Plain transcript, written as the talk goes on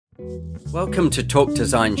Welcome to Talk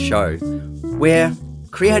Design Show, where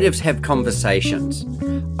creatives have conversations.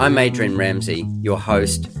 I'm Adrian Ramsey, your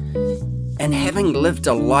host, and having lived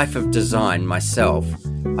a life of design myself,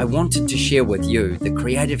 I wanted to share with you the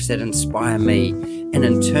creatives that inspire me and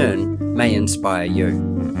in turn may inspire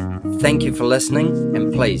you. Thank you for listening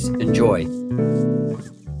and please enjoy.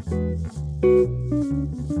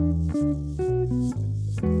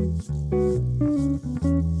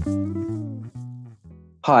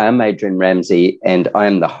 Hi, I'm Adrian Ramsey, and I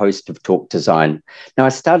am the host of Talk Design. Now, I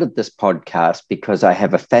started this podcast because I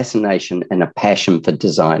have a fascination and a passion for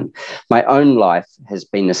design. My own life has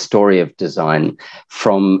been a story of design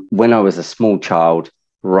from when I was a small child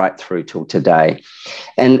right through till today.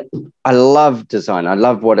 And I love design. I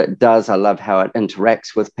love what it does. I love how it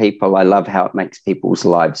interacts with people. I love how it makes people's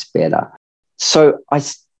lives better. So I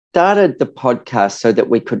started the podcast so that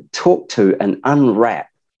we could talk to and unwrap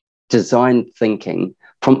design thinking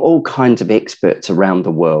from all kinds of experts around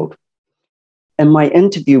the world. In my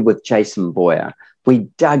interview with Jason Boyer, we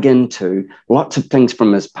dug into lots of things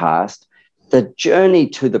from his past, the journey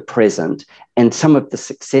to the present, and some of the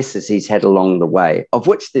successes he's had along the way, of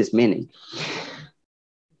which there's many.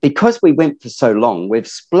 Because we went for so long, we've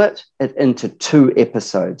split it into 2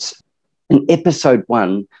 episodes. In episode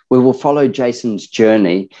 1, we will follow Jason's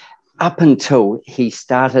journey up until he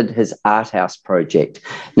started his art house project.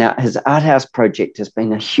 Now, his art house project has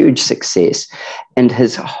been a huge success, and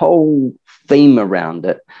his whole theme around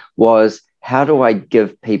it was, how do I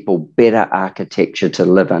give people better architecture to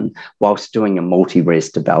live in whilst doing a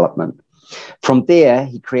multi-res development? From there,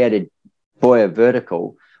 he created Boyer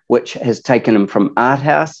Vertical, which has taken him from art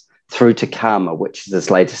house through to Karma, which is his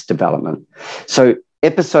latest development. So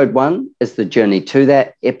episode 1 is the journey to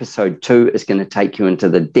that. Episode 2 is going to take you into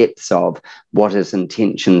the depths of what his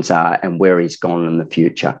intentions are and where he's gone in the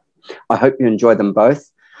future. I hope you enjoy them both.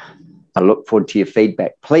 I look forward to your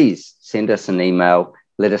feedback. Please send us an email.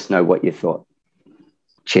 Let us know what you thought.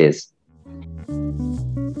 Cheers.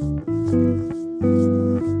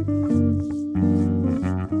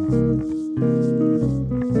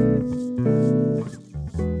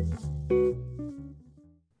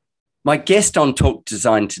 My guest on Talk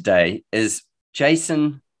Design today is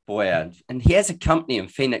Jason Boyer, and he has a company in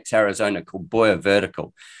Phoenix, Arizona called Boyer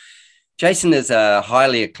Vertical. Jason is a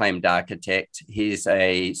highly acclaimed architect. He's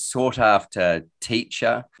a sought-after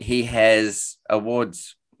teacher. He has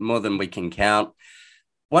awards more than we can count.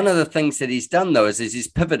 One of the things that he's done, though, is he's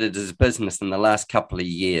pivoted his business in the last couple of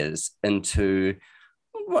years into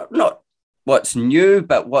not what's new,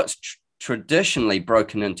 but what's traditionally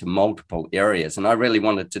broken into multiple areas. And I really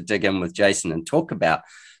wanted to dig in with Jason and talk about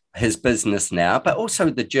his business now, but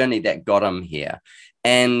also the journey that got him here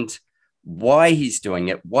and why he's doing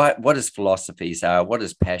it, what his philosophies are, what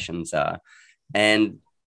his passions are. And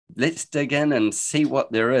let's dig in and see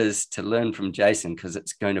what there is to learn from Jason, because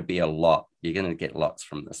it's going to be a lot. You're going to get lots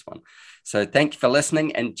from this one. So thank you for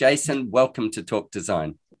listening. And Jason, welcome to Talk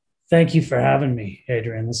Design. Thank you for having me,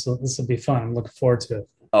 Adrian. This will be fun. I'm looking forward to it.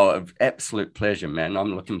 Oh, absolute pleasure, man.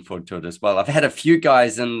 I'm looking forward to it as well. I've had a few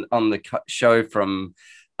guys on the show from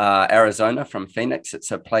Arizona, from Phoenix.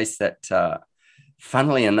 It's a place that,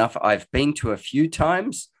 funnily enough, I've been to a few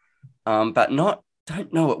times, but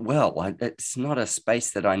don't know it well. It's not a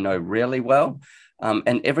space that I know really well.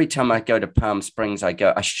 And every time I go to Palm Springs,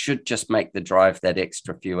 I should just make the drive that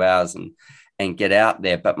extra few hours and get out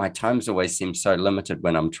there. But my times always seem so limited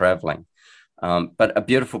when I'm traveling. But a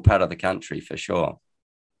beautiful part of the country for sure.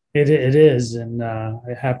 It is, and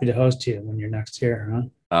happy to host you when you're next here, huh?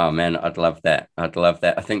 Oh, man, I'd love that. I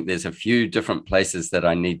think there's a few different places that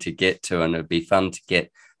I need to get to, and it'd be fun to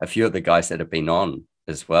get a few of the guys that have been on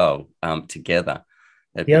as well together.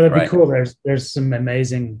 That'd be cool. There's some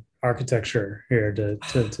amazing architecture here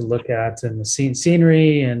to look at, and the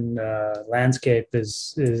scenery and landscape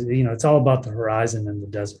is it's all about the horizon and the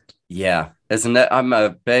desert. Yeah, isn't it? I'm a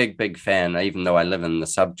big fan, even though I live in the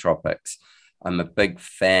subtropics. I'm a big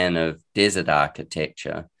fan of desert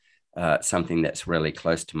architecture, something that's really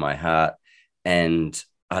close to my heart. And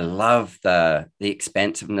I love the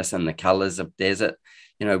expansiveness and the colors of desert,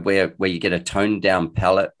 where you get a toned down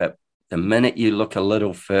palette, but the minute you look a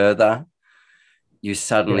little further, you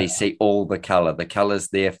suddenly see all the color. The color's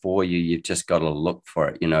there for you. You've just got to look for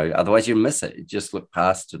it, otherwise you miss it. You just look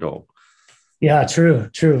past it all. Yeah, true,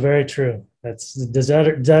 very true. That's the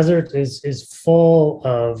desert is full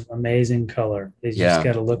of amazing color. You just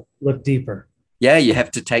got to look deeper. Yeah, you have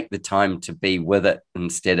to take the time to be with it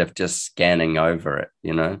instead of just scanning over it,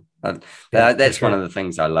 That's sure. One of the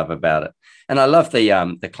things I love about it. And I love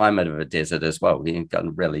the climate of a desert as well. You've got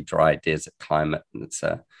a really dry desert climate, and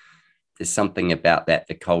there's something about that.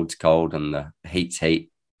 The cold's cold and the heat's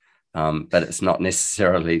heat. But it's not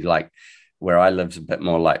necessarily like where I live is a bit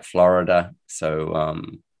more like Florida. So,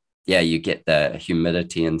 yeah, you get the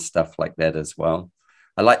humidity and stuff like that as well.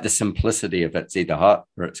 I like the simplicity of it's either hot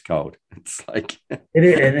or it's cold. It's like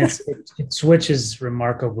it switches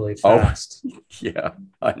remarkably fast. Oh, yeah,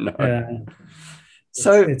 I know. Yeah.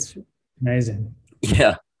 So it's amazing.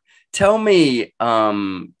 Yeah. Tell me,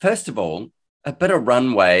 first of all, a bit of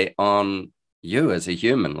runway on you as a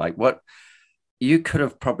human. Like what you could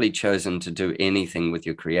have probably chosen to do anything with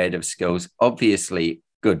your creative skills, obviously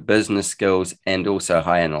good business skills and also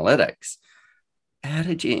high analytics. How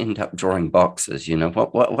did you end up drawing boxes? You know,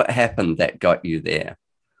 what happened that got you there?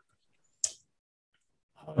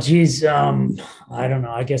 Geez, I don't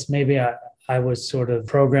know. I guess maybe I was sort of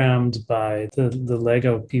programmed by the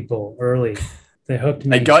Lego people early. They hooked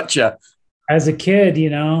me. I gotcha. As a kid, you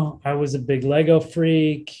know, I was a big Lego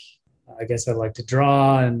freak. I guess I like to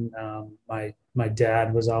draw, and my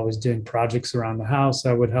dad was always doing projects around the house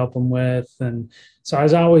I would help him with, and so I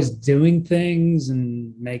was always doing things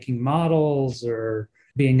and making models or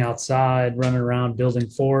being outside, running around building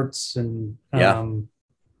forts, and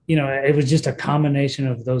you know, it was just a combination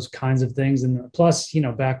of those kinds of things, and plus, you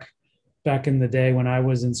know, back in the day when I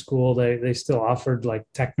was in school, they still offered like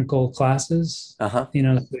technical classes. You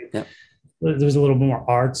know, there was a little more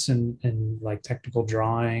arts and like technical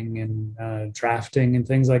drawing and drafting and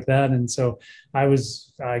things like that. And so I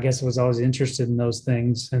was always interested in those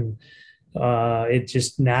things. And it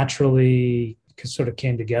just naturally sort of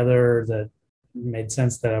came together that made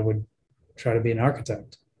sense that I would try to be an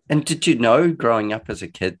architect. And did you know growing up as a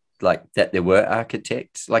kid, like that there were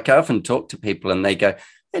architects? Like I often talk to people and they go,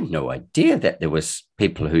 I had no idea that there was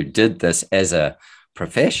people who did this as a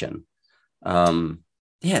profession.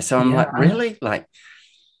 So I'm like, really? Like,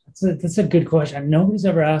 that's a good question. Nobody's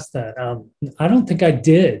ever asked that. I don't think I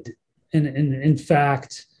did. And in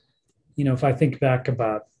fact, you know, if I think back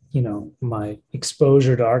about, you know, my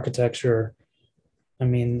exposure to architecture, I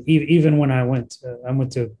mean, even when I went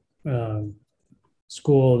to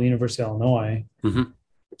school, the University of Illinois,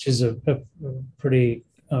 which is a pretty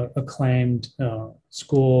acclaimed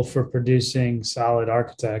school for producing solid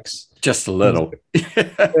architects. Just a little.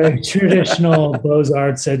 Traditional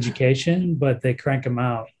Beaux-Arts education, but they crank them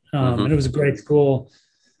out. And it was a great school.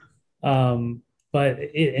 But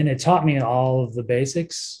it taught me all of the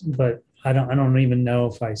basics, but I don't even know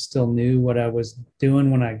if I still knew what I was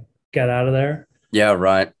doing when I got out of there. Yeah,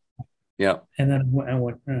 right. Yeah. And then I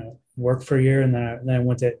went worked for a year, and then I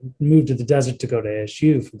moved to the desert to go to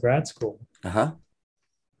ASU for grad school.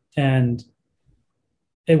 And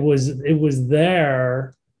it was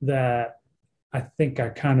there that I think I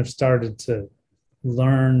kind of started to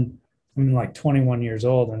learn. I'm like 21 years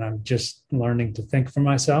old, and I'm just learning to think for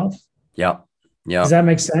myself. Yeah. Does that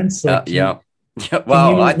make sense? Like, yeah.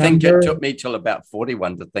 Well, I think it took me till about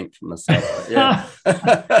 41 to think for myself. Yeah.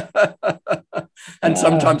 And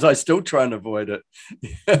sometimes I still try and avoid it.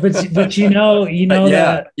 but you know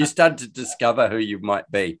that you start to discover who you might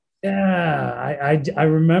be. Yeah, I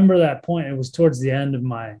remember that point. It was towards the end of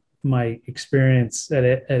my experience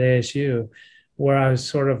at ASU, where I was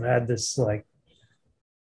sort of had this like,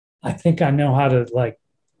 I think I know how to like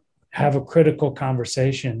have a critical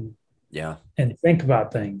conversation. Yeah. And think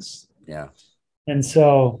about things. Yeah. And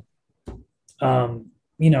so,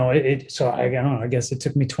 you know, so I don't know, I guess it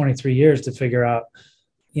took me 23 years to figure out,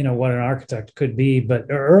 you know, what an architect could be. But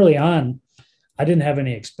early on, I didn't have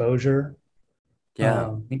any exposure.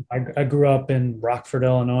 Yeah. I grew up in Rockford,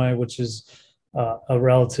 Illinois, which is a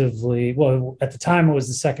relatively, well, at the time it was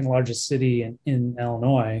the second largest city in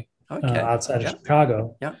Illinois, outside of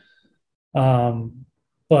Chicago. Yeah.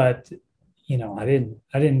 But you know, I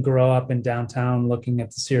didn't grow up in downtown looking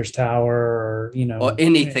at the Sears Tower or, you know, or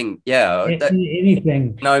anything.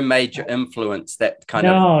 Anything. No major influence that kind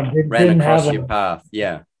of ran across your path.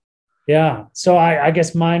 Yeah. Yeah. So I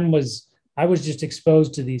guess mine was, I was just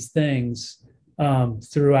exposed to these things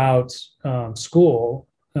throughout school,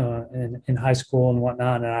 in high school and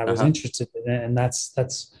whatnot. And I was interested in it. And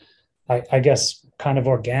that's I guess kind of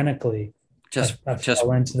organically just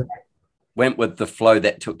fell into that. Went with the flow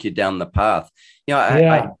that took you down the path. You know,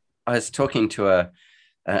 I was talking to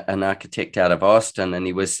an architect out of Austin, and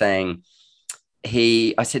he was saying,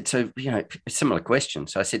 I said, so, you know, a similar question.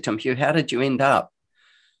 So I said to him, Hugh, how did you end up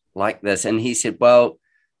like this? And he said, well,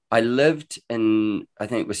 I lived in, I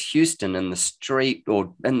think it was Houston, in the street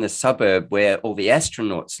or in the suburb where all the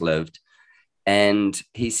astronauts lived. And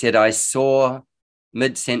he said, I saw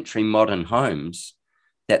mid-century modern homes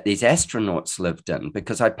that these astronauts lived in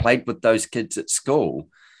because I played with those kids at school.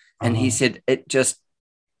 And he said, it just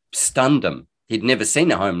stunned him. He'd never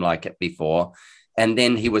seen a home like it before. And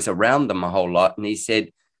then he was around them a whole lot. And he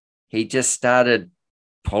said he just started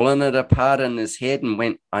pulling it apart in his head and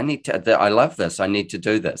went, I love this. I need to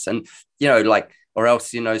do this. And, or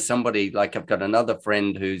else, somebody like I've got another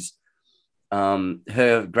friend who's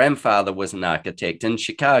her grandfather was an architect in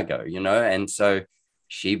Chicago, and so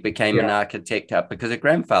she became an architect because her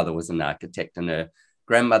grandfather was an architect, and her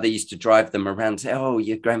grandmother used to drive them around and say, oh,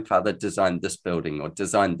 your grandfather designed this building or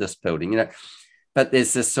designed this building, but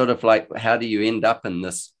there's this sort of like, how do you end up in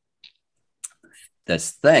this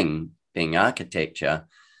thing being architecture?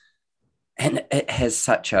 And it has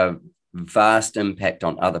such a vast impact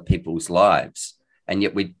on other people's lives. And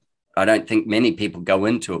yet I don't think many people go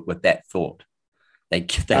into it with that thought. They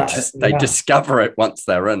discover it once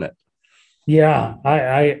they're in it. Yeah,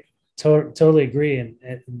 I totally agree. And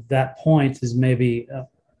at that point is maybe,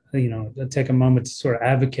 take a moment to sort of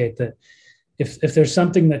advocate that if there's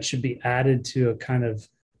something that should be added to a kind of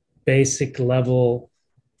basic level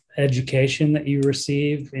education that you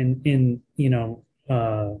receive in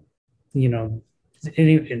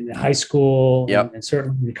high school, and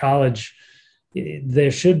certainly in college,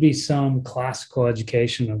 there should be some classical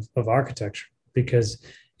education of architecture, because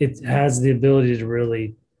it has the ability to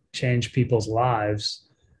really change people's lives.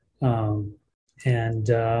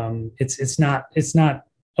 It's not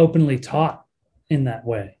openly taught in that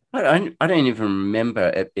way. I don't even remember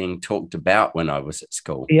it being talked about when I was at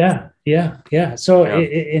school. Yeah. So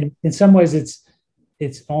in some ways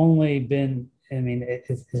it's only been,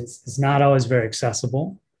 it's not always very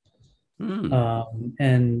accessible.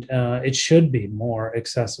 And it should be more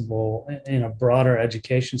accessible in a broader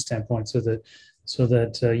education standpoint, so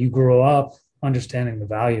that you grow up understanding the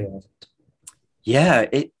value of it. Yeah,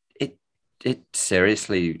 it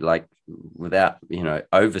seriously, like, without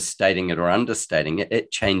overstating it or understating it,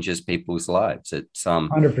 it changes people's lives. It's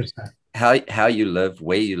 100%. How you live,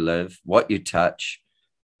 where you live, what you touch,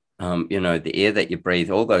 the air that you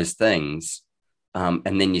breathe, all those things,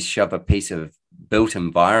 and then you shove a piece of built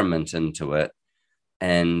environment into it,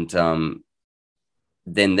 and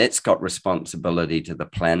then that's got responsibility to the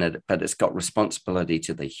planet, but it's got responsibility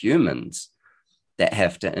to the humans that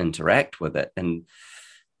have to interact with it. And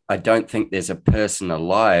I don't think there's a person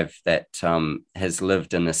alive that has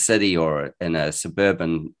lived in a city or in a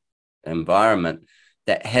suburban environment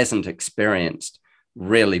that hasn't experienced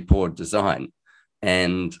really poor design.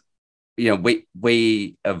 And we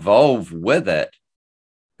evolve with it.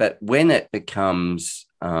 But when it becomes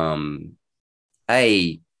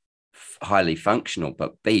A, highly functional,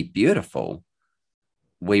 but B, beautiful,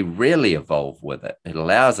 we really evolve with it. It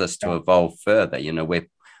allows us to evolve further.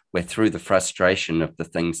 We're through the frustration of the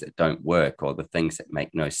things that don't work or the things that make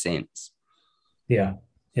no sense. Yeah.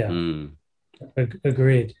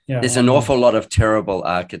 Agreed. Yeah. There's an awful lot of terrible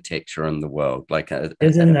architecture in the world.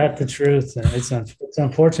 Isn't that the truth? It's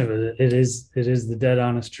unfortunate. It is the dead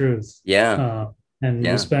honest truth. Yeah.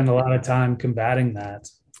 We spend a lot of time combating that.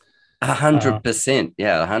 100%.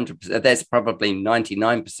 100%. That's probably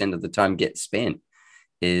 99% of the time gets spent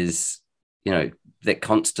is, that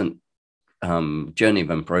constant journey of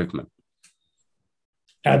improvement.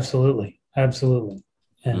 Absolutely.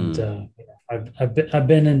 And I've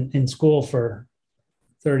been in school for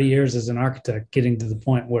 30 years as an architect, getting to the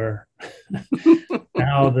point where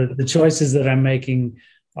now the choices that I'm making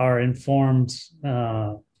are informed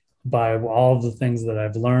by all of the things that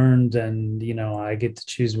I've learned, and I get to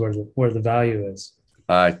choose where the value is.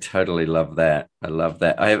 I totally love that. I love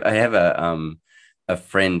that. I have a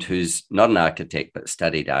friend who's not an architect but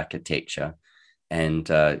studied architecture, and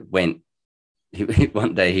one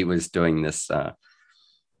day he was doing this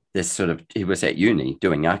he was at uni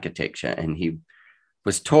doing architecture, and he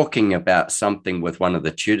was talking about something with one of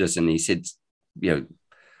the tutors, and he said,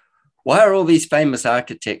 why are all these famous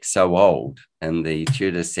architects so old? And the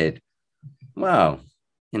tutor said, well,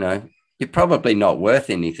 you're probably not worth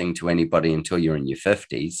anything to anybody until you're in your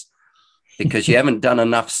 50s, because you haven't done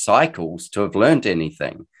enough cycles to have learned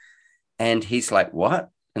anything. And he's like, what?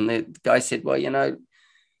 And the guy said, well,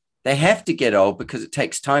 they have to get old because it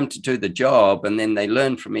takes time to do the job, and then they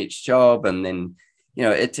learn from each job, and then,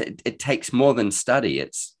 it takes more than study.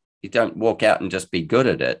 You don't walk out and just be good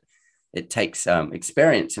at it. It takes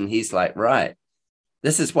experience. And he's like, right,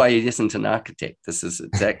 this is why he isn't an architect. This is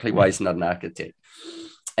exactly why he's not an architect.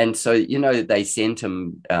 And so, they sent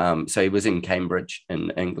him, so he was in Cambridge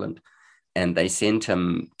in England, and they sent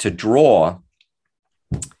him to draw,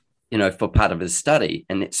 for part of his study.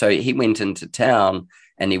 And so he went into town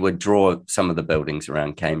and he would draw some of the buildings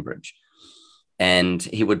around Cambridge. And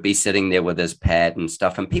he would be sitting there with his pad and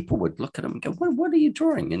stuff, and people would look at him and go, what are you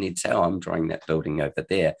drawing? And he'd say, oh, I'm drawing that building over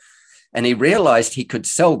there. And he realized he could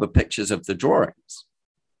sell the pictures of the drawings.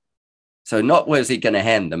 So not was he going to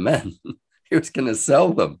hand them in, he was going to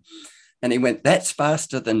sell them. And he went, that's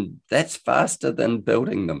faster than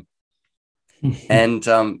building them. And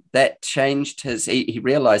that changed he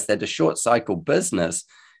realized that a short cycle business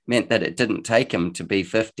meant that it didn't take him to be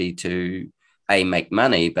 50 to make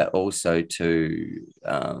money, but also to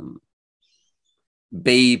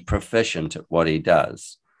be proficient at what he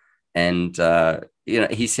does. And,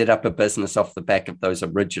 he set up a business off the back of those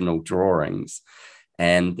original drawings,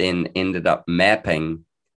 and then ended up mapping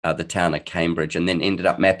the town of Cambridge, and then ended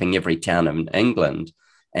up mapping every town in England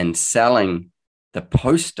and selling the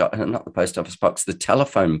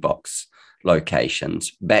telephone box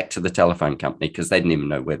locations back to the telephone company, because they didn't even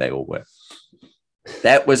know where they all were.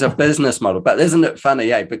 That was a business model. But isn't it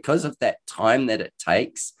funny, because of that time that it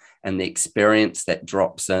takes and the experience that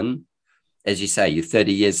drops in, as you say, you're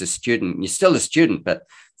 30 years a student, you're still a student, but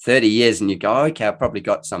 30 years and you go, okay, I've probably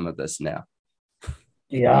got some of this now.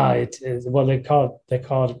 Yeah, it is. Well, they call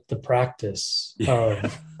it the practice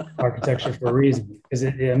of architecture for a reason, because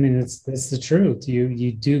it's the truth.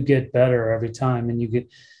 You do get better every time, and you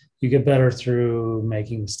get better through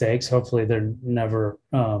making mistakes. Hopefully they're never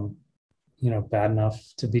bad enough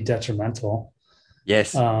to be detrimental.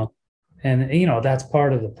 Yes. And that's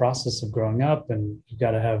part of the process of growing up, and you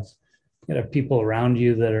got to have people around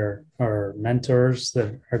you that are mentors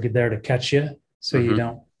that are there to catch you, so you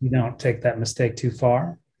don't take that mistake too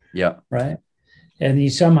far. Yeah. Right. And you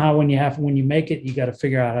somehow, when you make it, you got to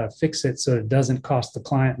figure out how to fix it so it doesn't cost the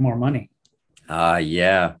client more money.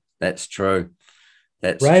 Yeah, that's true.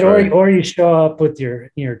 That's right. True. Or you show up with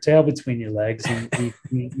your tail between your legs, and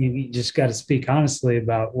you just got to speak honestly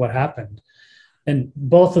about what happened. And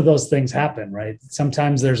both of those things happen, right?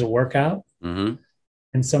 Sometimes there's a workout,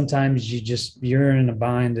 and sometimes you're in a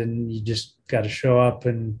bind, and you just got to show up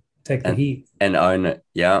and take the heat and own it.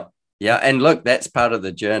 Yeah. And look, that's part of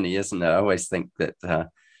the journey, isn't it? I always think that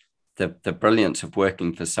the brilliance of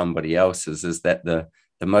working for somebody else is that the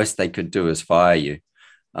most they could do is fire you.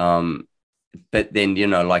 But then,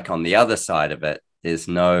 like on the other side of it, there's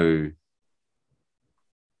no,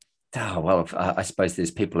 I suppose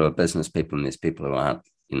there's people who are business people and there's people who aren't.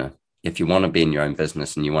 If you want to be in your own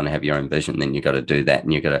business and you want to have your own vision, then you got to do that,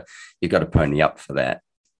 and you got to pony up for that.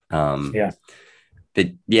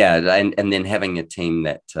 But and then having a team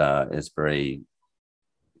that is very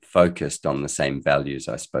focused on the same values,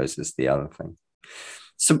 I suppose, is the other thing.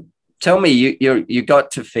 So tell me, you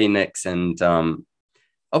got to Phoenix, and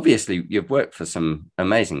obviously you've worked for some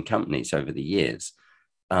amazing companies over the years.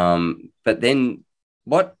 But then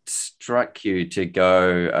what struck you to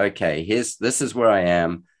go, okay, this is where I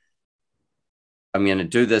am. I'm going to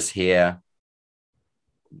do this here.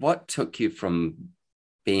 What took you from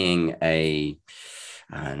being a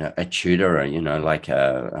tutor, or like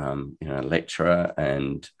a lecturer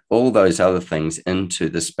and all those other things into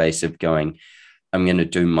the space of going, I'm going to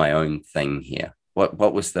do my own thing here?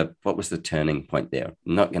 What was the turning point there?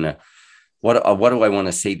 I'm not going to, what do I want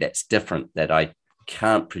to see that's different that I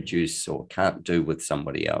can't produce or can't do with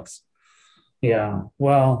somebody else? Yeah,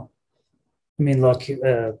 well, look,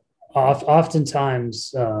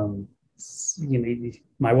 oftentimes,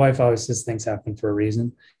 my wife always says things happen for a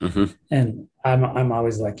reason. And I'm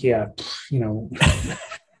always like, I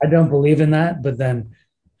don't believe in that, but then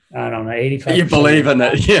I don't know, 85%. You believe in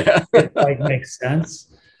it. Yeah. It makes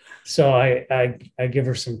sense. So I give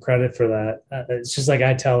her some credit for that. It's just like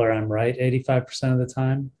I tell her I'm right 85% of the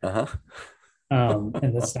time.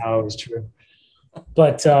 And that's not always true.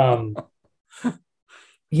 But,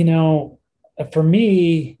 for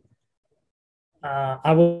me,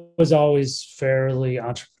 I was always fairly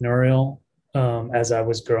entrepreneurial as I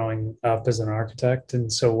was growing up as an architect.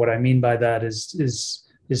 And so what I mean by that is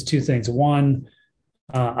two things. One,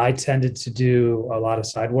 I tended to do a lot of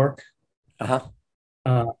side work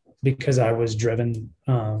because I was driven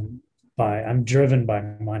I'm driven by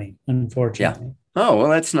money, unfortunately. Yeah. Oh, well,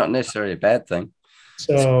 that's not necessarily a bad thing.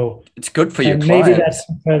 So it's good for your clients.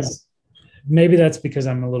 Maybe that's because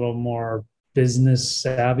I'm a little more business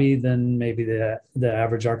savvy than maybe the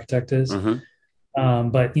average architect is.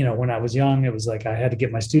 But when I was young, it was like I had to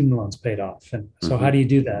get my student loans paid off. And so how do you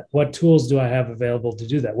do that? What tools do I have available to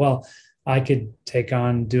do that? Well, I could take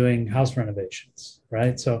on doing house renovations,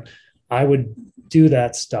 right? So I would do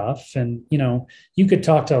that stuff. And, you could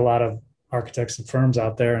talk to a lot of architects and firms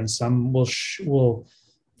out there, and some will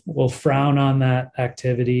frown on that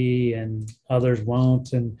activity and others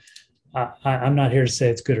won't. And I'm not here to say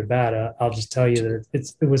it's good or bad. I'll just tell you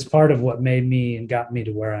that it was part of what made me and got me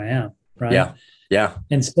to where I am. Right. Yeah. Yeah.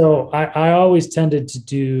 And so I always tended to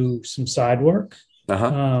do some side work.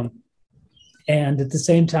 Uh-huh. And at the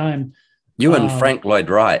same time, You and Frank Lloyd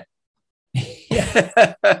Wright.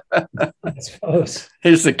 Yeah, I suppose.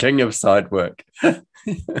 He's the king of side work. I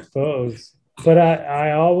suppose. But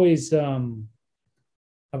I always, I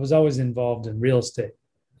was always involved in real estate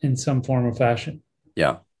in some form or fashion.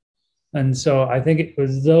 Yeah. And so I think it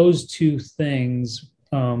was those two things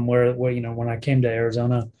where, when I came to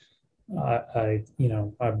Arizona, I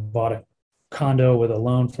bought a condo with a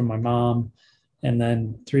loan from my mom, and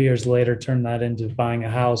then 3 years later turned that into buying a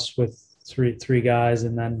house with three guys,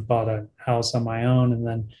 and then bought a house on my own, and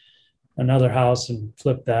then another house and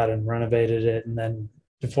flipped that and renovated it. And then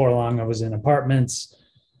before long, I was in apartments.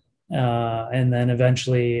 And then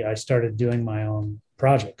eventually I started doing my own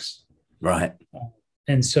projects. Right.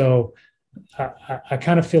 And so I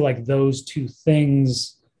kind of feel like those two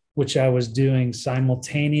things, which I was doing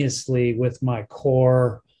simultaneously with my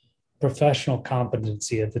core professional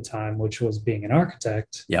competency at the time, which was being an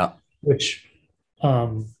architect. Yeah. Which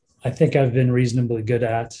I think I've been reasonably good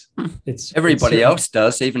at. Everybody else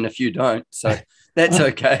does, even if you don't. So that's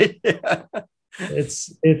okay.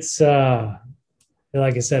 It's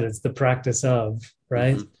like I said, it's the practice of,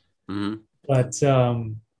 right? Mm-hmm. Mm-hmm. But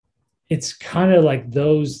it's kind of like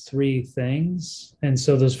those three things. And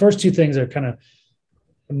so those first two things are kind of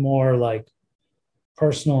more like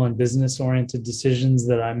personal and business oriented decisions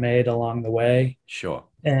that I made along the way. Sure.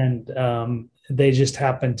 And they just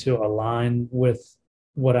happen to align with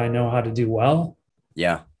what I know how to do well.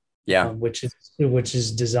 Yeah. Yeah. Which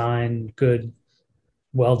is design good,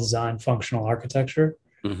 well-designed functional architecture.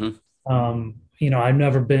 Mm-hmm. I've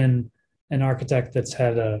never been an architect that's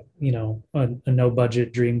had a no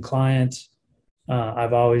budget dream client.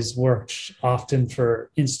 I've always worked often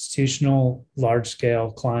for institutional large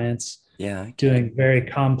scale clients. Yeah. Okay. Doing very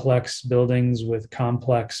complex buildings with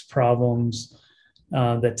complex problems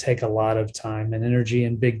that take a lot of time and energy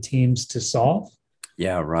and big teams to solve.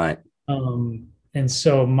 Yeah. Right. And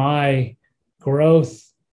so my growth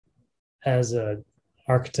as an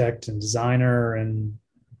architect and designer and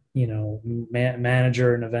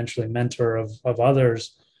manager and eventually mentor of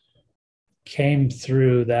others came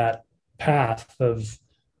through that path of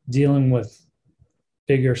dealing with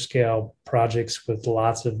bigger scale projects with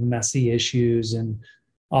lots of messy issues and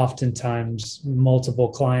oftentimes multiple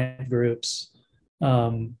client groups.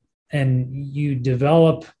 And you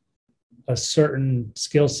develop a certain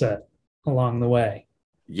skill set along the way.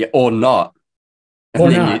 Yeah, or not. Or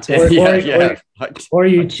not. Or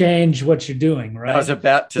you change what you're doing, right? I was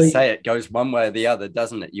about to say it goes one way or the other,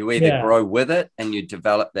 doesn't it? You either grow with it and you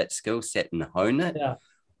develop that skill set and hone it,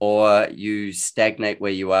 or you stagnate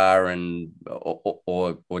where you are and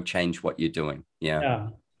or change what you're doing. Yeah.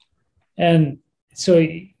 And so,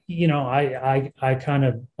 I kind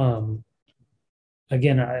of,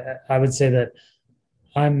 again, I would say that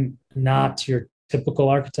I'm not your typical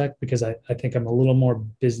architect because I think I'm a little more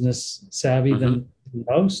business savvy than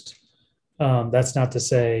most. That's not to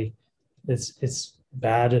say it's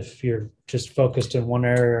bad if you're just focused in one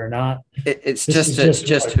area or not. It's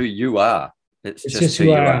just who you are. It's just who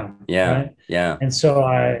you are. Yeah. Right? Yeah. And so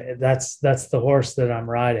that's the horse that I'm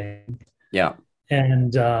riding. Yeah.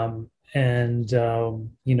 And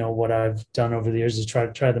what I've done over the years is try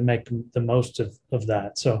to make the most of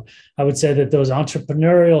that. So I would say that those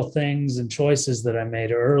entrepreneurial things and choices that I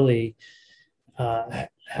made early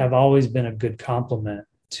have always been a good complement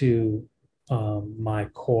to my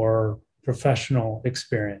core professional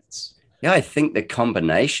experience. Yeah, I think the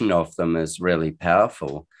combination of them is really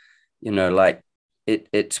powerful. Like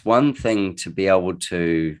it's one thing to be able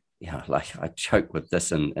to, like I joke with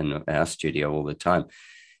this in our studio all the time.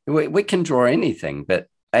 We can draw anything, but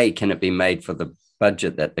A, can it be made for the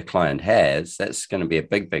budget that the client has? That's going to be a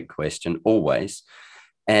big question always.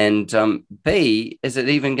 And B, is it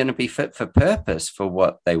even going to be fit for purpose for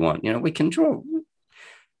what they want? We can draw.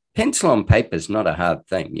 Pencil on paper is not a hard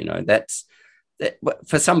thing. That's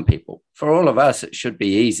for some people. For all of us, it should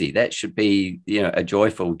be easy. That should be, a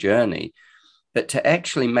joyful journey. But to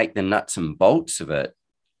actually make the nuts and bolts of it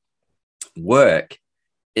work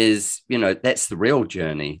is, that's the real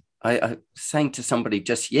journey. I was saying to somebody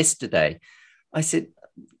just yesterday, I said,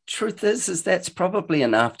 truth is that's probably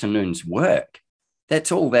an afternoon's work.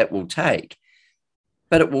 That's all that will take.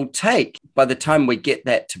 But it will take, by the time we get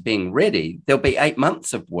that to being ready, there'll be 8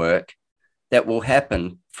 months of work that will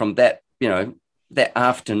happen from that, that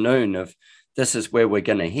afternoon of this is where we're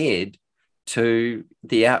going to head to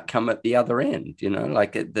the outcome at the other end,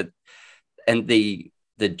 like the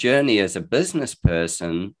the journey as a business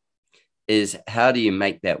person is how do you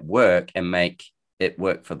make that work and make it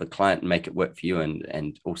work for the client and make it work for you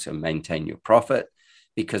and also maintain your profit?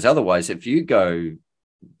 Because otherwise, if you go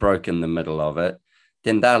broke in the middle of it,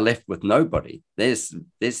 then they're left with nobody. There's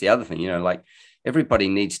the other thing, like everybody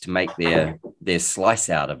needs to make their slice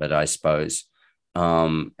out of it, I suppose,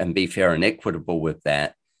 and be fair and equitable with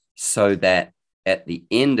that, so that at the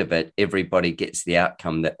end of it, everybody gets the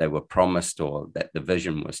outcome that they were promised or that the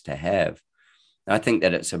vision was to have. I think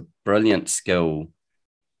that it's a brilliant skill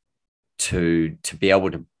to be able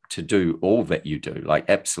to do all that you do, like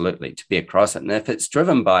absolutely to be across it. And if it's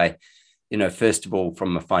driven by, first of all,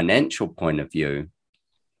 from a financial point of view,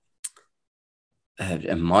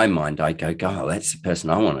 in my mind, I go, that's the person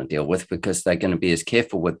I want to deal with, because they're going to be as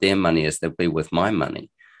careful with their money as they'll be with my money.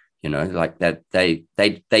 Like that they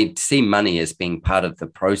see money as being part of the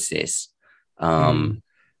process. And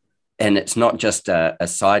it's not just a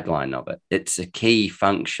sideline of it. It's a key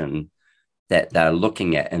function that they're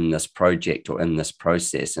looking at in this project or in this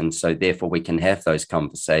process. And so therefore we can have those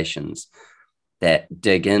conversations that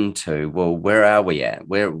dig into, well, where are we at?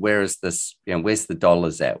 Where is this, where's the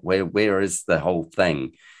dollars at? Where is the whole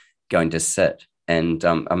thing going to sit? And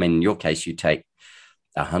in your case, you take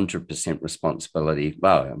 100% responsibility.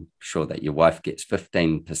 Well, I'm sure that your wife gets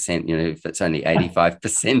 15%, if it's only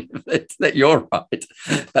 85% of it, that you're right.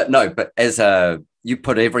 But you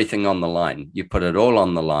put everything on the line, you put it all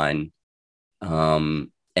on the line, and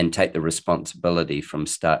take the responsibility from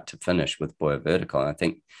start to finish with Boyer Vertical. And I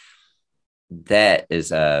think that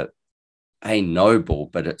is a noble,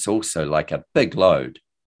 but it's also like a big load.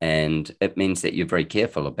 And it means that you're very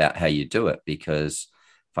careful about how you do it, because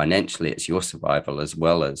financially it's your survival as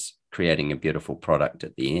well as creating a beautiful product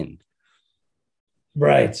at the end.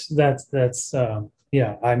 Right. That's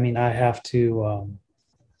yeah. I have to,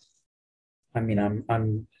 I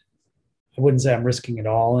wouldn't say I'm risking it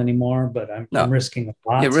all anymore, but I'm risking a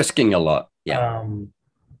lot. You're risking a lot. Yeah.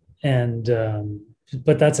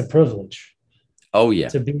 But that's a privilege. Oh yeah.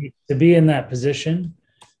 To be in that position,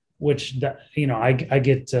 which, I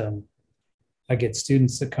get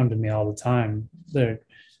students that come to me all the time. They're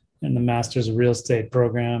in the Masters of Real Estate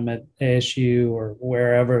program at ASU or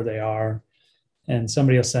wherever they are. And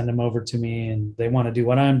somebody will send them over to me and they want to do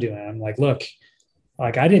what I'm doing. I'm like, look,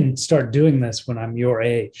 like I didn't start doing this when I'm your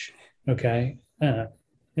age. Okay.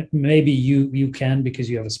 Maybe you can because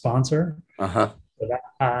you have a sponsor. Uh-huh. But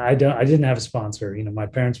I didn't have a sponsor. My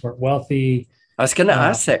parents weren't wealthy. I was going to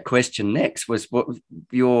ask that question next. Was what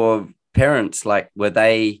your parents like? Were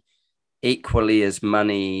they equally as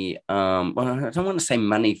money? Well, I don't want to say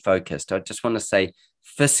money focused. I just want to say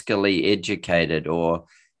fiscally educated, or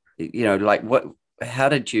like what? How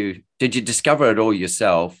did you discover it all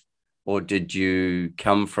yourself, or did you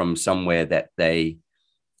come from somewhere that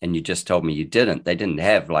and you just told me you didn't? They didn't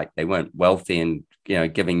have they weren't wealthy and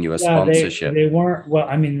giving you a sponsorship. They weren't. Well,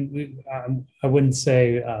 I wouldn't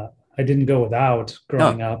say. I didn't go without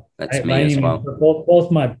growing up. That's me as well. Both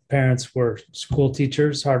my parents were school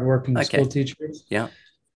teachers, hardworking school teachers. Yeah.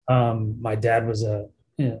 My dad was a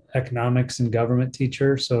economics and government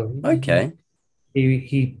teacher, so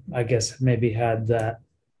he I guess maybe had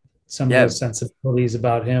some of those sensibilities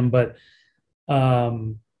about him. But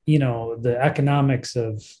the economics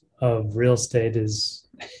of real estate is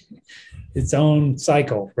its own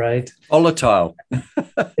cycle, right? Volatile.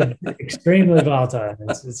 Extremely volatile.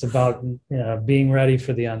 It's about being ready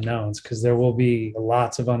for the unknowns, because there will be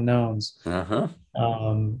lots of unknowns. Uh-huh.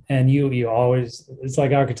 And you always, it's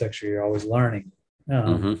like architecture, you're always learning.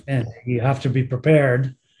 And you have to be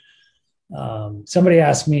prepared. Somebody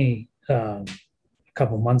asked me a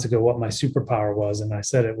couple months ago what my superpower was, and I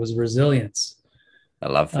said it was resilience. I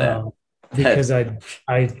love that. Because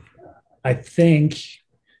I think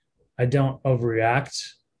I don't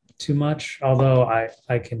overreact too much, although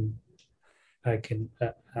I can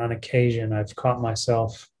on occasion. I've caught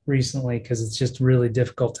myself recently because it's just really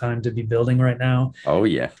difficult time to be building right now. Oh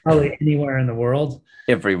yeah, probably anywhere in the world.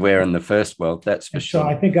 Everywhere in the first world, that's for sure. So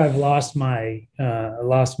I think I've lost my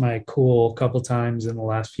cool a couple times in the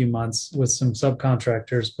last few months with some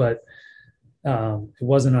subcontractors, but it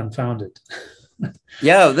wasn't unfounded.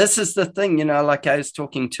 Yeah, this is the thing, like I was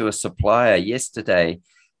talking to a supplier yesterday,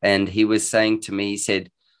 and he was saying to me, he said,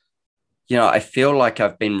 I feel like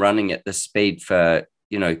I've been running at this speed for,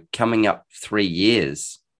 coming up 3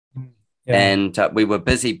 years. Yeah. And we were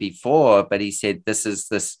busy before, but he said,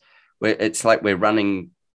 it's like we're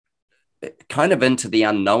running kind of into the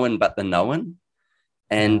unknown, but the known.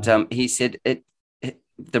 And he said,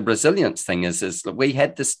 the resilience thing is we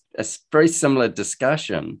had a very similar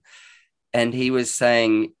discussion. And he was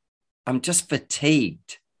saying, I'm just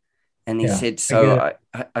fatigued. And he said,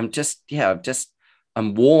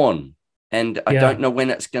 I'm worn, and I don't know when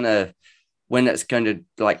it's going to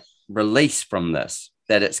like release from this,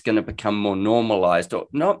 that it's going to become more normalized, or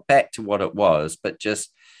not back to what it was, but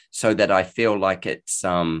just so that I feel like it's,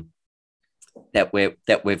 that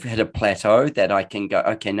we've hit a plateau, that I can go,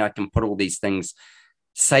 okay, now I can put all these things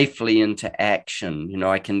safely into action. You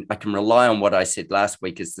know, I can rely on what I said last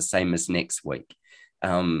week is the same as next week.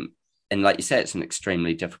 And like you said, it's an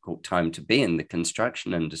extremely difficult time to be in the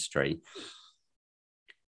construction industry.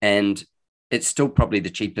 And it's still probably the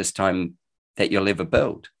cheapest time that you'll ever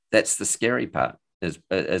build. That's the scary part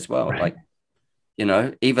as well. Right. Like, you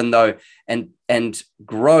know, even though, and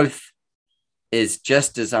growth is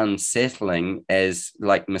just as unsettling as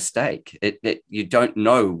like mistake. You don't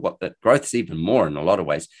know what the growth's even more in a lot of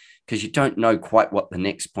ways, because you don't know quite what the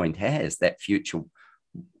next point has, that future.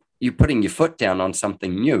 You're putting your foot down on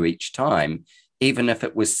something new each time. Even if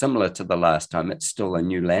it was similar to the last time, it's still a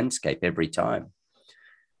new landscape every time.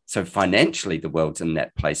 So financially, the world's in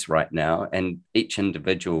that place right now. And each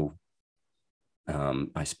individual,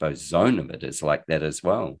 I suppose, zone of it is like that as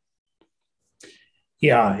well.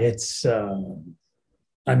 Yeah, it's,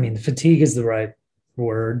 I mean, fatigue is the right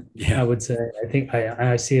word, I would say. I think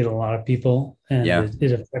I see it in a lot of people, and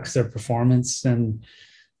it affects their performance. And,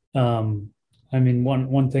 I mean,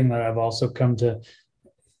 one thing that I've also come to,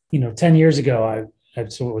 10 years ago, I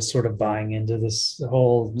was sort of buying into this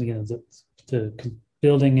whole, the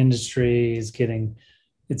building industry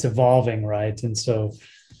it's evolving, right? And so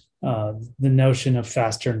the notion of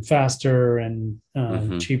faster and faster and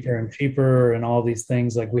cheaper and cheaper and all these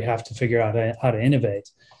things, like we have to figure out how to innovate.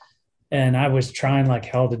 And I was trying like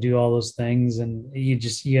hell to do all those things, and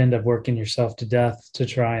you end up working yourself to death to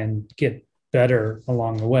try and get better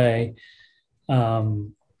along the way.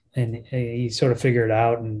 And you sort of figure it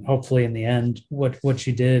out, and hopefully in the end, what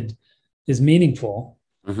you did is meaningful.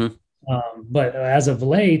 But as of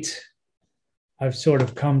late, I've sort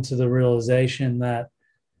of come to the realization that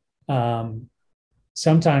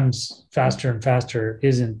sometimes faster and faster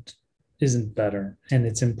isn't better, and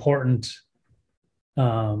it's important,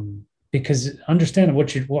 because understand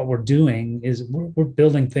what we're doing is we're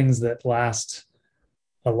building things that last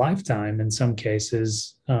a lifetime in some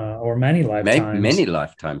cases, or many lifetimes. Many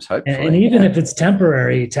lifetimes, hopefully. And even if it's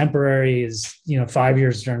temporary is 5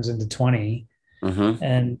 years turns into 20.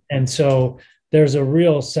 And so there's a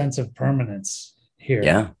real sense of permanence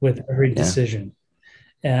here with every decision.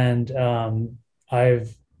 And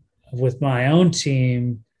I've, with my own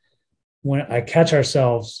team, when I catch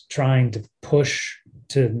ourselves trying to push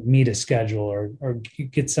to meet a schedule or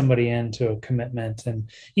get somebody into a commitment, and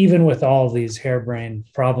even with all these harebrained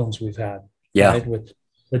problems we've had, right? With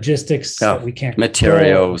logistics that we can't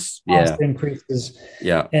materials, cost increases,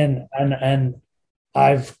 and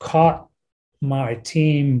I've caught my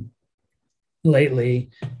team lately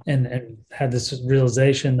and had this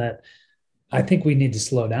realization that I think we need to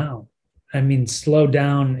slow down. I mean, slow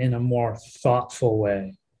down in a more thoughtful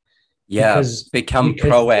way. Become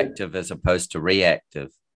proactive as opposed to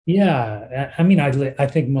reactive. Yeah. I mean, I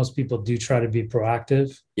think most people do try to be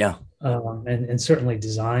proactive. Yeah. And certainly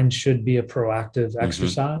design should be a proactive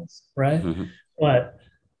exercise, right? But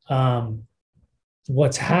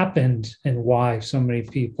what's happened and why so many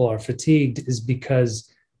people are fatigued is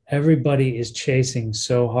because everybody is chasing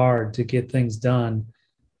so hard to get things done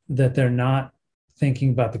that they're not thinking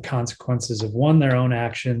about the consequences of their own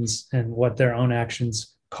actions and what their own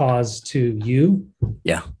actions cause to you.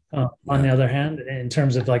 On the other hand, in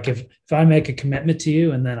terms of like, if I make a commitment to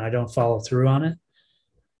you and then I don't follow through on it,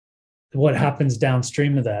 what happens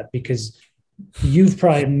downstream of that? Because you've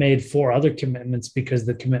probably made 4 other commitments because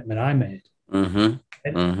the commitment I made. And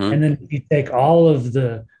then you take all of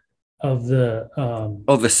the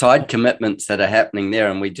side commitments that are happening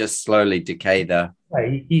there, and we just slowly decay the.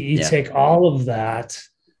 Right. You take all of that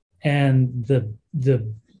and the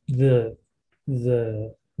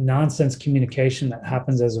nonsense communication that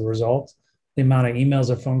happens as a result, the amount of emails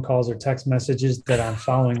or phone calls or text messages that I'm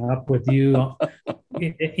following up with you,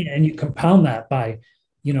 and you compound that by,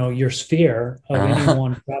 your sphere of any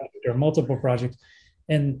one project or multiple projects.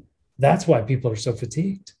 And that's why people are so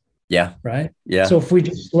fatigued. Yeah. Right. Yeah. So if we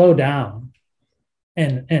just slow down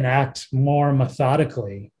and act more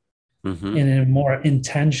methodically, in a more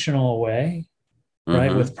intentional way,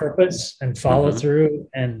 right, with purpose and follow through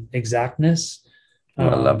and exactness.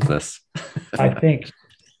 I love this. I think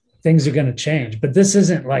things are going to change, but this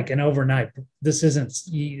isn't like an overnight.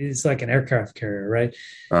 It's like an aircraft carrier, right?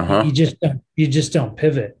 You just don't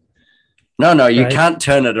pivot. No, you can't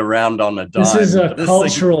turn it around on a dime. This is a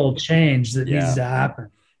cultural change that needs to happen.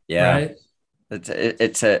 Yeah. right?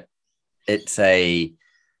 It's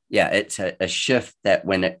a shift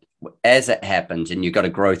that as it happens, and you've got to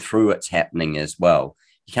grow through it's happening as well.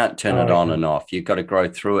 You can't turn it on and off. You've got to grow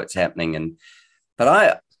through it's happening.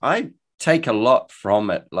 But I take a lot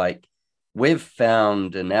from it. Like, we've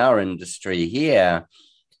found in our industry here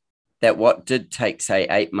that what did take, say,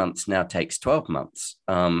 8 months now takes 12 months.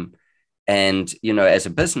 And, as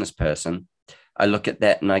a business person, I look at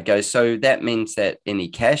that and I go, so that means that any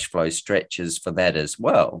cash flow stretches for that as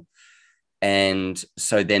well. And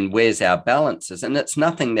so then where's our balances? And it's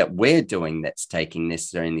nothing that we're doing that's taking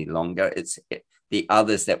necessarily any longer. It's the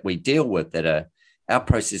others that we deal with our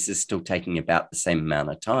process is still taking about the same amount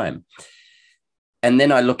of time. And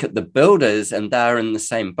then I look at the builders and they're in the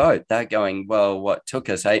same boat. They're going, well, what took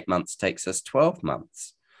us 8 months takes us 12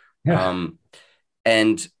 months. Yeah.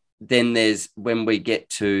 And then there's when we get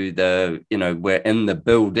to we're in the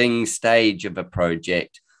building stage of a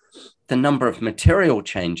project, the number of material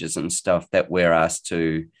changes and stuff that we're asked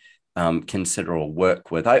to consider or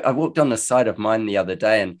work with. I walked on the side of mine the other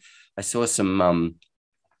day and I saw some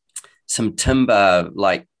timber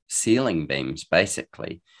like ceiling beams,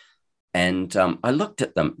 basically. And I looked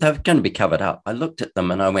at them. They were going to be covered up. I looked at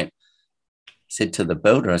them and I said to the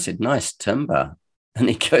builder, I said, nice timber. And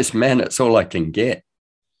he goes, man, it's all I can get.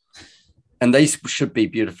 And these should be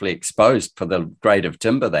beautifully exposed for the grade of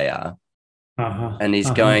timber they are. And he's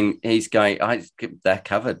going, they're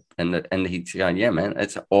covered. And he's going, yeah, man,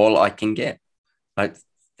 it's all I can get.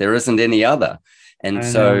 There isn't any other. And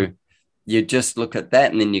so you just look at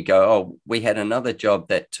that and then you go, oh, we had another job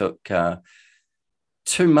that took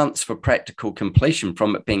 2 months for practical completion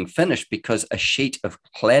from it being finished because a sheet of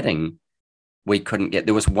cladding we couldn't get.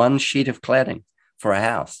 There was one sheet of cladding for a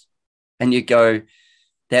house. And you go,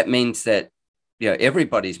 that means that,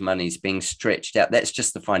 everybody's money's being stretched out. That's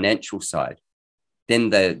just the financial side. Then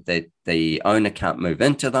the owner can't move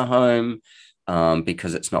into the home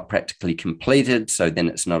because it's not practically completed. So then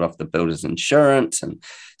it's not off the builder's insurance and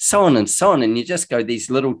so on and so on. And you just go these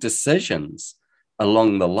little decisions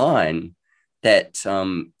along the line that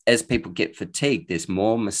as people get fatigued, there's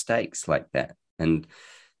more mistakes like that. And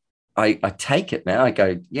I take it now. I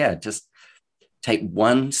go, yeah, just take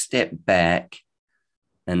one step back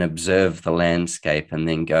and observe the landscape and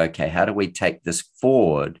then go, okay, how do we take this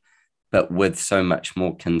forward, but with so much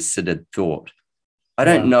more considered thought? I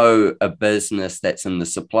don't know a business that's in the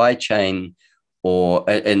supply chain or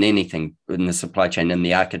in anything in the supply chain, in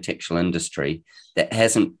the architectural industry, that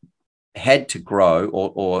hasn't had to grow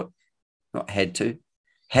or not had to,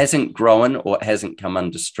 hasn't grown or hasn't come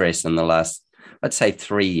under stress in the last, I'd say,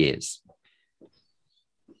 3 years.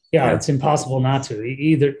 Yeah, it's impossible not to.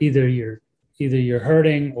 Either you're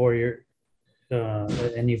hurting or you're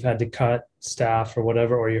and you've had to cut staff or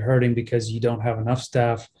whatever, or you're hurting because you don't have enough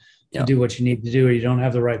staff to do what you need to do, or you don't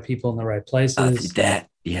have the right people in the right places. Right?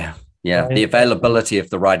 The availability of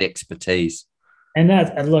the right expertise. And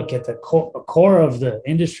look at the core of the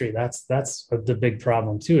industry. That's the big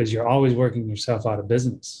problem too. Is you're always working yourself out of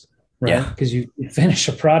business, right? Because you finish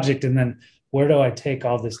a project and then where do I take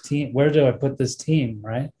all this team? Where do I put this team,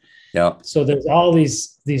 right? Yeah. So there's all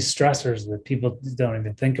these stressors that people don't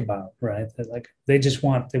even think about, right? That like they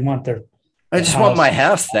want their. I just want my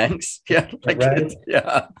house, thanks. Yeah, right?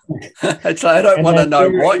 It's like I don't want to know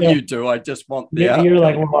what you do. I just want the. You're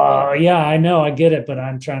like, well, yeah, I know, I get it, but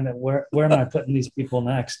I'm trying to where am I putting these people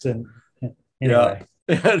next? And anyway,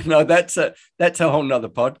 no, that's a whole nother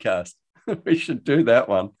podcast. We should do that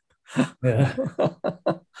one. Yeah.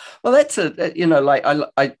 Well, that's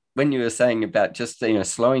I when you were saying about just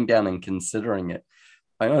slowing down and considering it,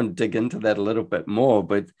 I want to dig into that a little bit more,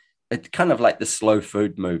 but it's kind of like the slow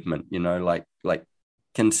food movement, like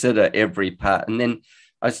consider every part. And then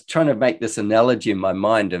I was trying to make this analogy in my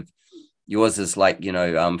mind of yours is like,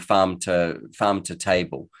 farm to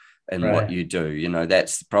table and what you do,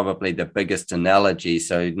 that's probably the biggest analogy.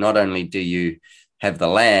 So not only do you have the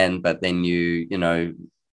land, but then you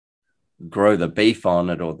grow the beef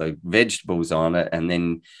on it or the vegetables on it, and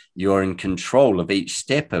then you're in control of each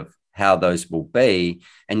step of how those will be.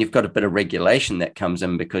 And you've got a bit of regulation that comes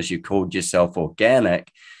in because you called yourself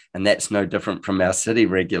organic, and that's no different from our city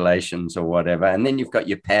regulations or whatever. And then you've got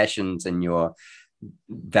your passions and your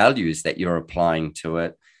values that you're applying to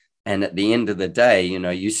it. And at the end of the day,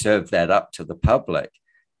 you serve that up to the public,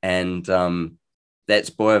 and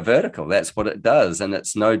that's Boyer Vertical. That's what it does. And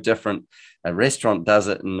it's no different. A restaurant does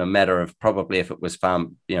it in a matter of probably, if it was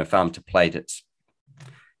farm to plate, it's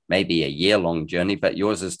maybe a year-long journey, but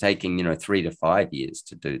yours is taking, 3 to 5 years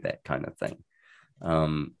to do that kind of thing.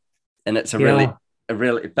 And it's really,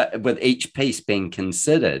 but with each piece being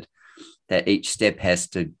considered, that each step has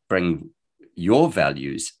to bring your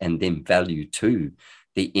values and then value to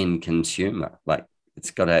the end consumer. Like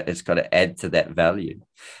it's got to add to that value.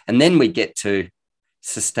 And then we get to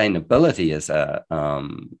sustainability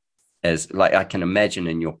as like I can imagine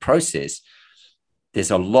in your process,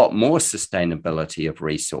 there's a lot more sustainability of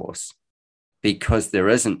resource because there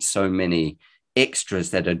isn't so many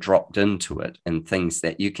extras that are dropped into it and things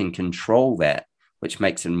that you can control that, which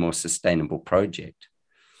makes it a more sustainable project.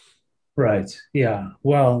 Right. Yeah.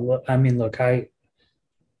 Well, I mean, look, I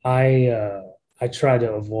try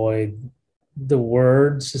to avoid the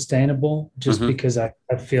word sustainable just because I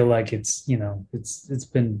feel like it's, it's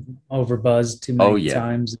been overbuzzed too many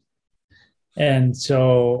times. And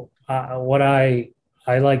so what I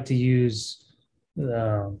like to use,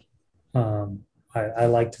 I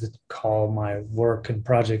like to call my work and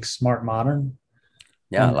projects smart modern.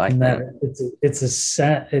 Yeah, I like that. It's a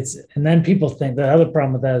set. And then people think the other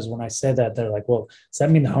problem with that is when I say that, they're like, well, does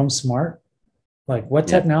that mean the home's smart? Like what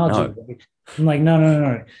technology? No. I'm like,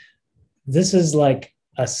 no. This is like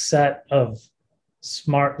a set of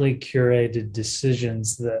smartly curated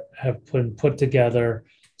decisions that have been put together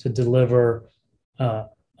to deliver a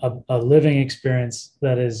living experience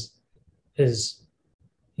that is at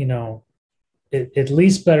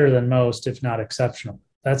least better than most, if not exceptional.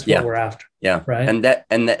 That's what we're after. Yeah. Right. And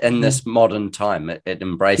in this modern time, it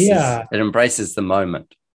embraces the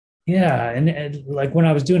moment. Yeah. And like when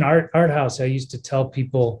I was doing art house, I used to tell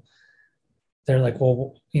people, they're like,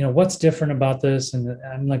 well, what's different about this? And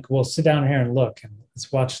I'm like, well, sit down here and look, and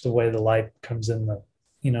let's watch the way the light comes in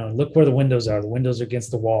look where the windows are. The windows are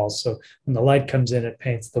against the walls. So when the light comes in, it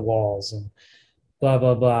paints the walls and blah,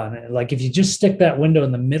 blah, blah. And like, if you just stick that window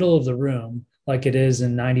in the middle of the room, like it is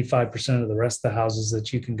in 95% of the rest of the houses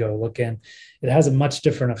that you can go look in, it has a much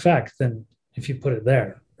different effect than if you put it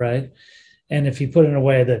there. Right. And if you put it in a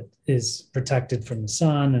way that is protected from the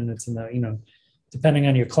sun and it's in the, depending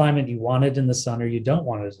on your climate, you want it in the sun or you don't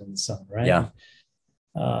want it in the sun. Right. Yeah.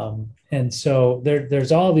 And so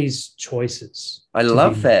there's all these choices. I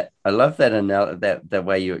love that. I love that. And the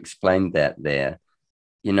way you explained that there,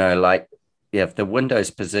 like, if the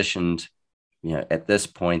window's positioned, at this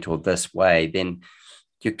point or this way, then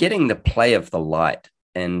you're getting the play of the light.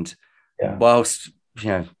 And whilst,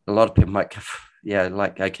 a lot of people might,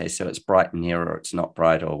 like, okay, so it's bright in here or it's not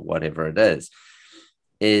bright or whatever it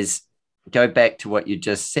is go back to what you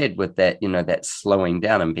just said with that, that slowing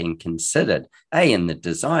down and being considered, A, in the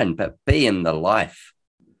design, but B, in the life,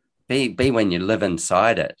 B when you live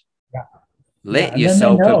inside it. Yeah. Let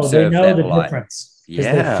yourself observe that the light. Difference because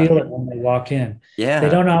they feel it when they walk in. Yeah. They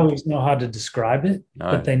don't always know how to describe it,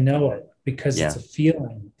 but they know it because it's a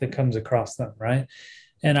feeling that comes across them, right?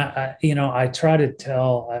 And I try to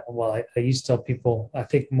tell, I used to tell people, I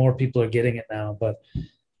think more people are getting it now, but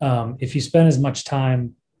if you spend as much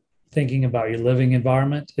time thinking about your living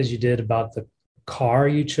environment as you did about the car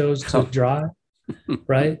you chose to drive,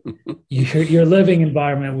 right? Your living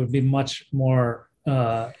environment would be much more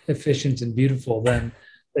efficient and beautiful than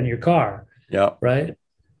your car. Yeah. Right.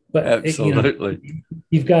 But absolutely,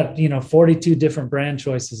 you've got 42 different brand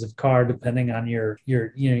choices of car depending on your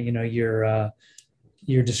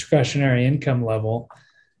discretionary income level,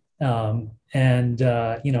 and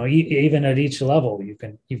even at each level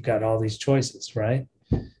you've got all these choices, right?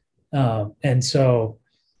 And so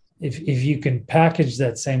if you can package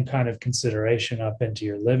that same kind of consideration up into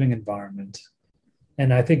your living environment,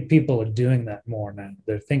 and I think people are doing that more now.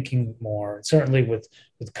 They're thinking more. Certainly with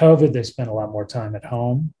COVID, they spent a lot more time at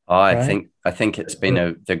home. I think it's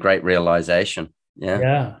been the great realization.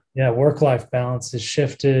 Yeah. Work-life balance has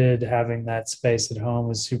shifted. Having that space at home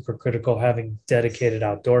is super critical. Having dedicated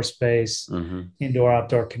outdoor space,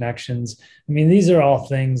 indoor-outdoor connections. I mean, these are all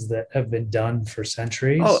things that have been done for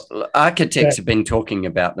centuries. Oh, architects have been talking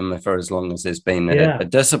about them for as long as there's been a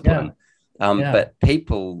discipline. But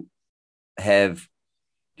people have,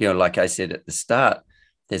 like I said at the start,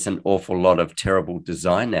 there's an awful lot of terrible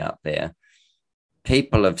design out there.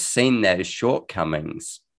 People have seen those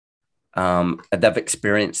shortcomings. They've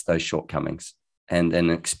experienced those shortcomings, and in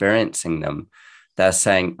experiencing them, they're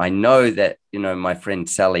saying, I know that, my friend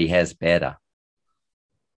Sally has better.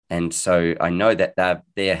 And so I know that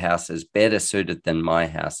their house is better suited than my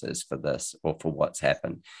house is for this or for what's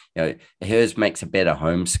happened. Hers makes a better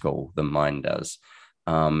homeschool than mine does.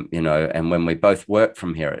 And when we both work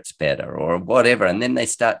from here, it's better or whatever. And then they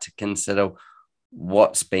start to consider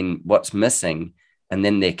what's missing. And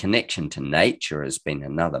then their connection to nature has been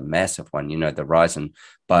another massive one. The rise in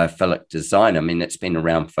biophilic design. I mean, it's been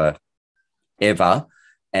around forever.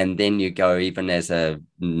 And then you go even as a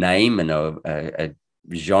name and a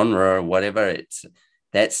genre or whatever,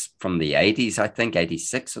 that's from the 80s, I think,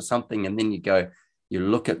 86 or something. And then you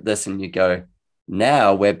look at this and you go,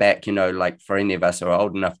 now we're back, like for any of us who are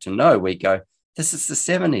old enough to know, we go, this is the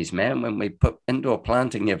 70s, man, when we put indoor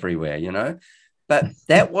planting everywhere. But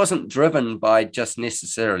that wasn't driven by just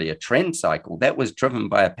necessarily a trend cycle. That was driven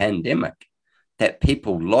by a pandemic, that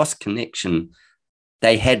people lost connection.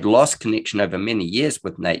 They had lost connection over many years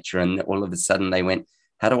with nature. And all of a sudden they went,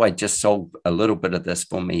 how do I just solve a little bit of this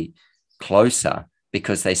for me closer?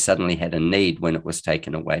 Because they suddenly had a need when it was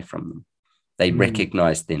taken away from them. They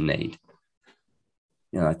recognized their need.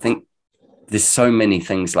 I think there's so many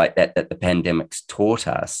things like that the pandemic's taught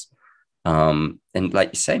us. And like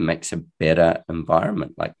you say, makes a better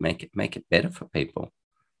environment, like make it better for people.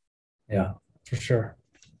 Yeah, for sure.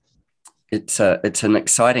 It's an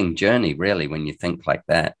exciting journey, really, when you think like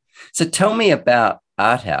that. So tell me about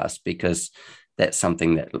Arthouse, because that's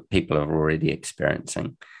something that people are already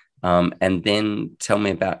experiencing. And then tell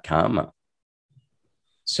me about Karma.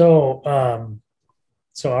 So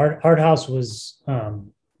Arthouse was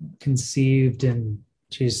conceived in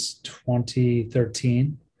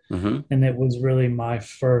 2013, and it was really my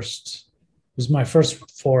first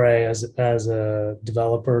foray as a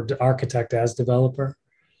developer, architect as developer.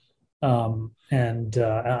 I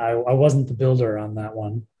wasn't the builder on that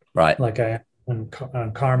one, right? Like I on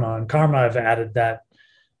Karma. And Karma, I've added that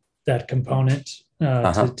component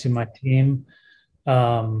to my team.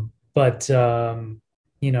 But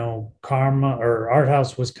Karma or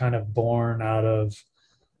Arthouse was kind of born out of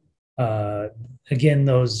again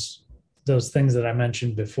those things that I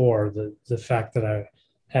mentioned before, the fact that I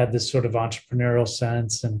had this sort of entrepreneurial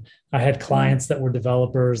sense, and I had clients that were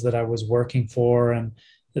developers that I was working for, and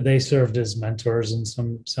they served as mentors in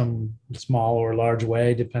some small or large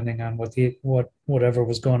way, depending on whatever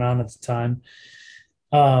was going on at the time.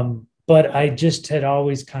 But I just had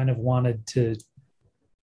always kind of wanted to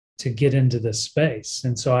get into this space.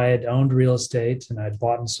 And so I had owned real estate, and I'd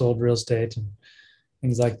bought and sold real estate and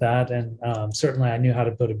things like that. And certainly I knew how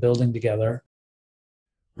to put a building together.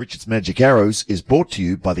 Richard's Magic Arrows is brought to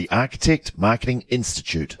you by the Architect Marketing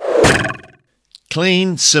Institute.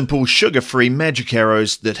 Clean, simple, sugar-free magic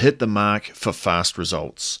arrows that hit the mark for fast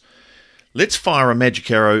results. Let's fire a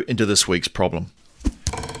magic arrow into this week's problem.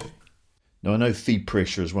 Now, I know feed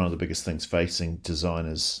pressure is one of the biggest things facing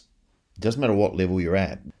designers. It doesn't matter what level you're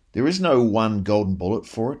at. There is no one golden bullet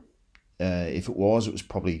for it. If it was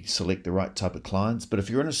probably select the right type of clients. But if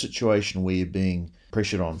you're in a situation where you're being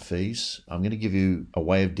pressured on fees, I'm going to give you a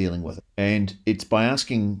way of dealing with it. And it's by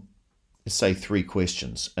asking, say, 3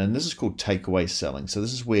 questions. And this is called takeaway selling. So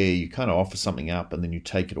this is where you kind of offer something up and then you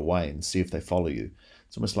take it away and see if they follow you.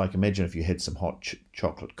 It's almost like, imagine if you had some hot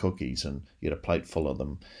chocolate cookies and you had a plate full of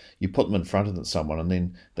them. You put them in front of someone and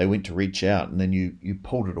then they went to reach out and then you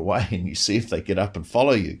pulled it away and you see if they get up and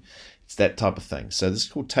follow you. It's that type of thing. So this is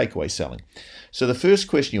called takeaway selling. So the first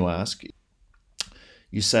question you ask,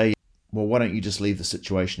 you say, well, why don't you just leave the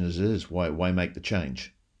situation as it is? Why make the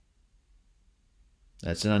change?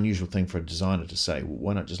 That's an unusual thing for a designer to say. Well,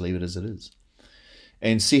 why not just leave it as it is?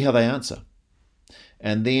 And see how they answer.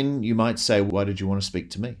 And then you might say, why did you want to speak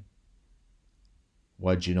to me?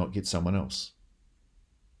 Why did you not get someone else?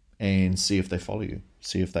 And see if they follow you.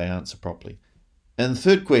 See if they answer properly. And the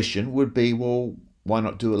third question would be, well, why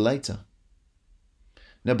not do it later?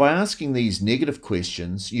 Now, by asking these negative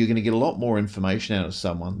questions, you're going to get a lot more information out of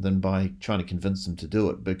someone than by trying to convince them to do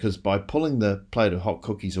it. Because by pulling the plate of hot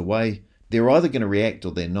cookies away, they're either going to react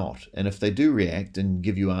or they're not. And if they do react and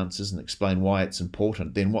give you answers and explain why it's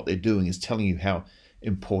important, then what they're doing is telling you how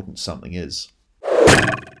important something is.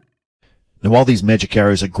 Now, while these magic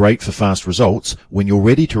arrows are great for fast results, when you're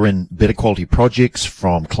ready to run better quality projects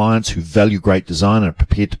from clients who value great design and are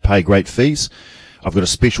prepared to pay great fees, I've got a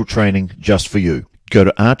special training just for you. Go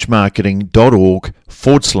to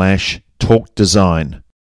archmarketing.org/talk design.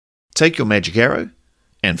 Take your magic arrow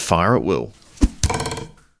and fire at will.